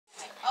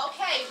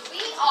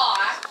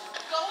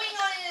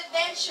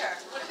adventure.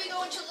 What are we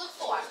going to look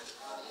for?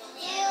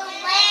 New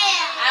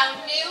land. Our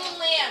new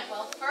land.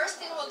 Well, first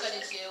thing we're going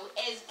to do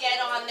is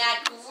get on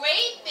that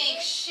great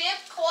big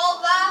ship called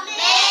the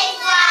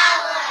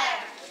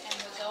Mayflower. And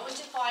we're going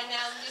to find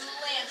our new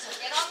land. So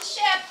get on the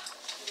ship.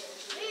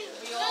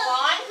 Are you all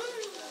on?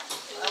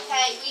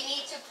 Okay, we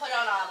need to put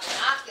on our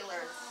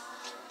binoculars.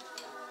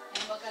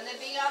 And we're going to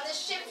be on the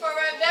ship for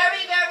a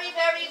very, very,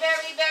 very,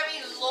 very,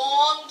 very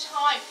long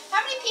time.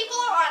 How many people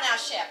are on our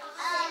ship?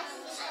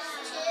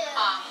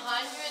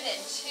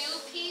 102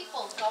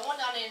 people going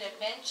on an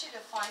adventure to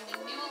find a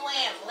new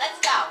land. Let's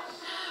go.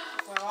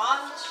 We're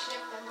on the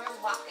ship and we're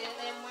walking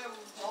and we're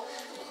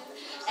rolling.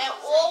 And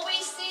all we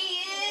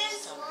see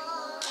is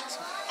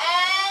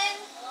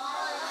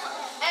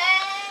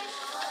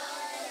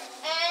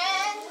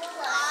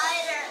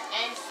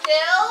and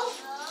still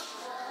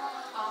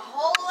a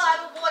whole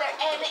lot of water.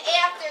 And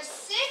after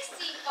 65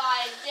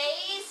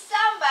 days,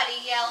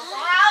 somebody yells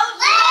out,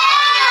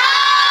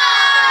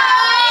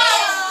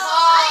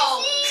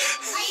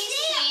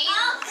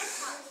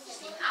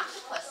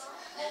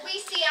 we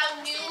see our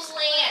new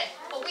land.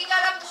 But we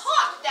gotta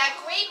park that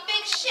great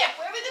big ship.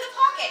 Where are we gonna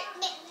park it?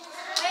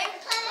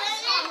 Plymouth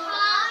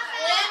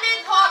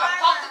Harbor.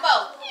 Park the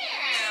boat.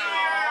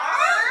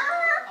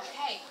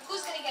 Okay,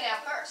 who's gonna get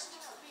out first?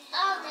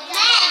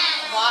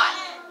 Why?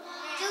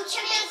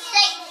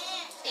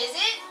 Is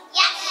it?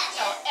 Yes.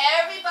 So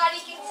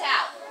everybody gets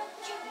out.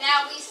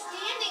 Now we're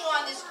standing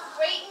on this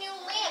great new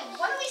land.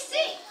 What do we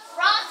see?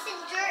 Rocks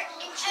and dirt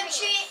and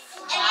trees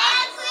and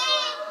Rocks.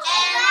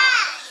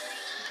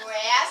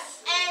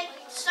 Grass.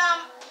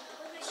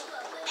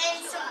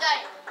 and some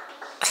dirt.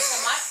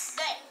 Some what?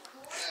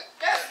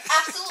 Dirt.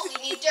 Absolutely,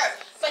 we need dirt.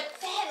 But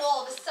then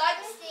all of a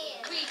sudden,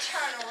 we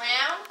turn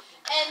around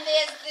and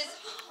there's this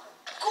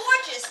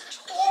gorgeous,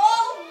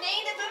 tall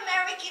Native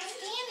American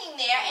standing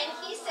there, and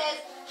he says,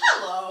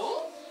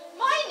 "Hello,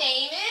 my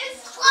name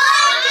is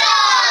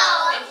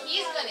Flondo." And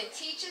he's going to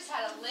teach us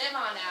how to live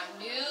on our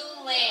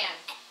new land.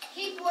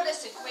 He brought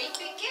us a great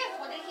big gift.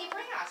 What did he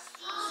bring us?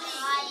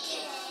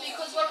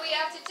 Because what do we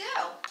have to do?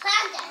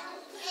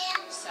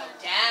 So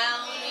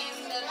down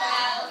in the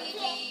valley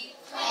we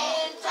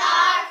plant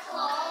our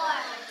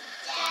corn.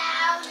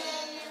 Down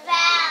in the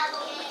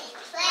valley,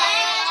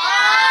 plant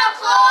our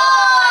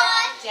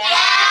corn.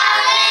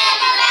 Down in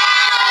the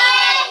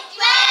valley,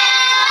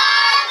 plant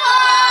our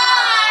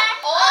corn.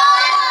 All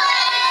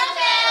in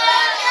the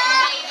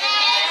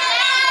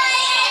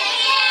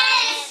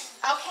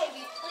Okay,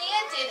 we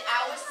planted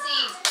our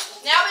seeds.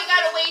 Now we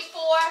gotta wait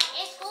for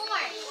It's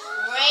corn.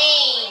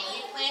 rain.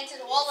 We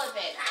planted all of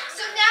it.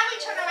 So now we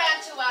turn around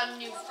to our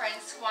new friend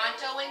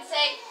Squanto and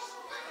say,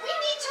 we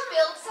need to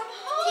build some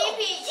homes.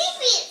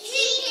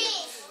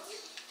 Teepees.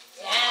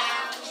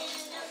 Down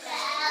In the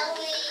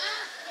valley,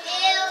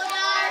 build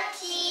our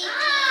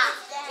teepees.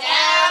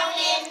 Down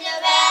in the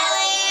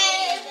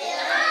valley,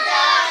 build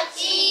our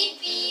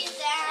teepees.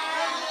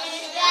 Down in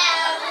the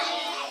valley,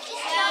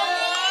 build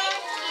our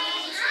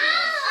teepees.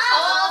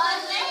 all the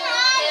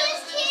little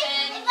hills's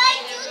and If I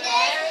do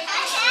this,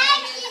 I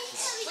have to.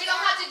 We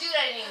don't have to do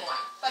that anymore.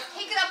 But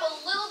pick it up a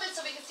little bit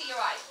so we can see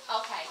your eyes.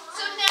 Okay.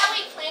 So now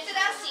we planted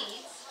our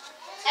seeds.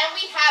 And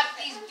we have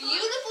these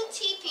beautiful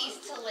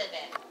teepees to live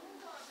in.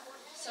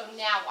 So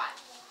now what?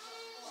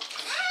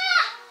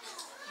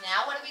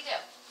 Now what do we do?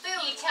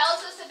 He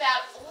tells us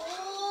about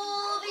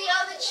all the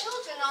other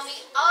children on the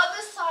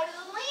other side of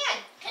the land.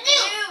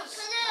 Canoes.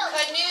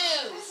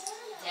 Canoes.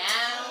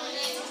 Down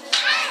in the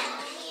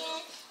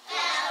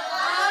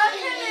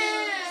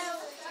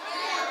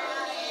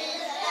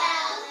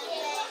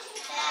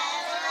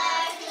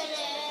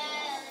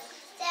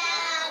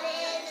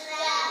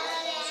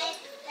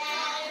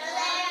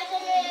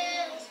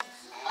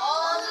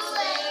all the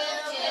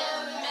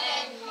little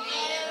men.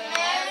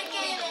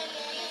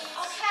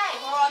 Okay,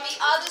 we're on the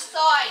other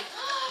side.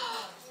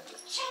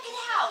 Check it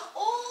out.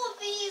 All of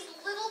these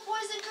little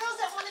boys and girls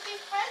that want to be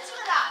friends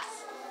with us.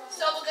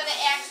 So we're going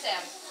to ask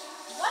them,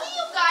 what do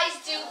you guys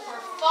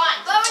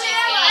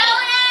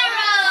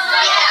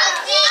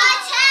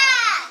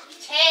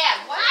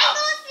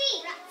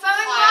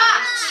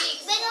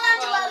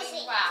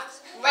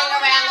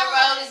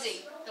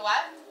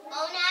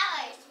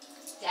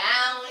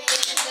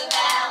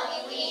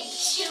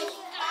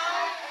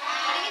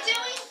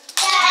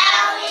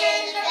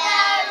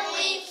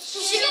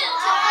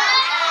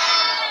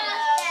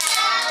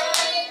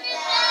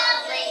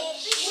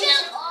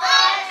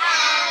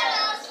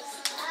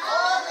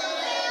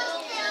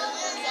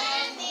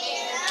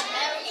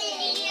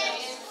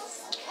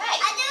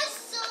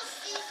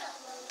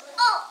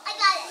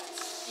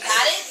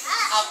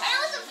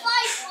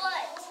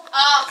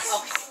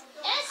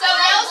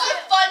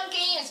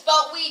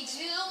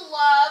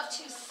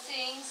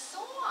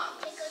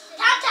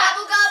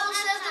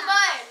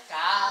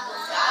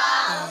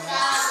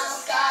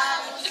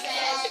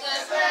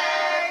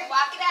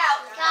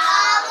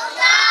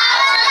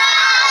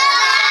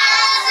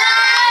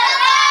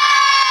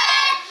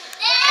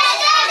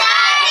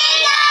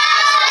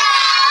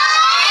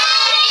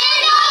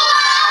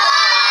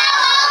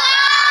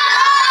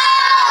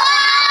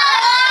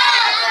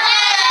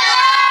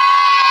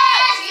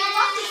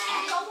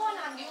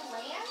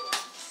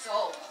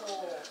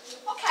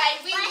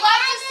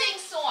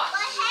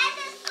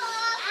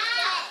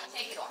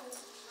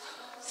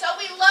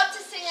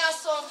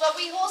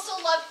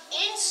of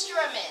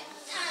instruments.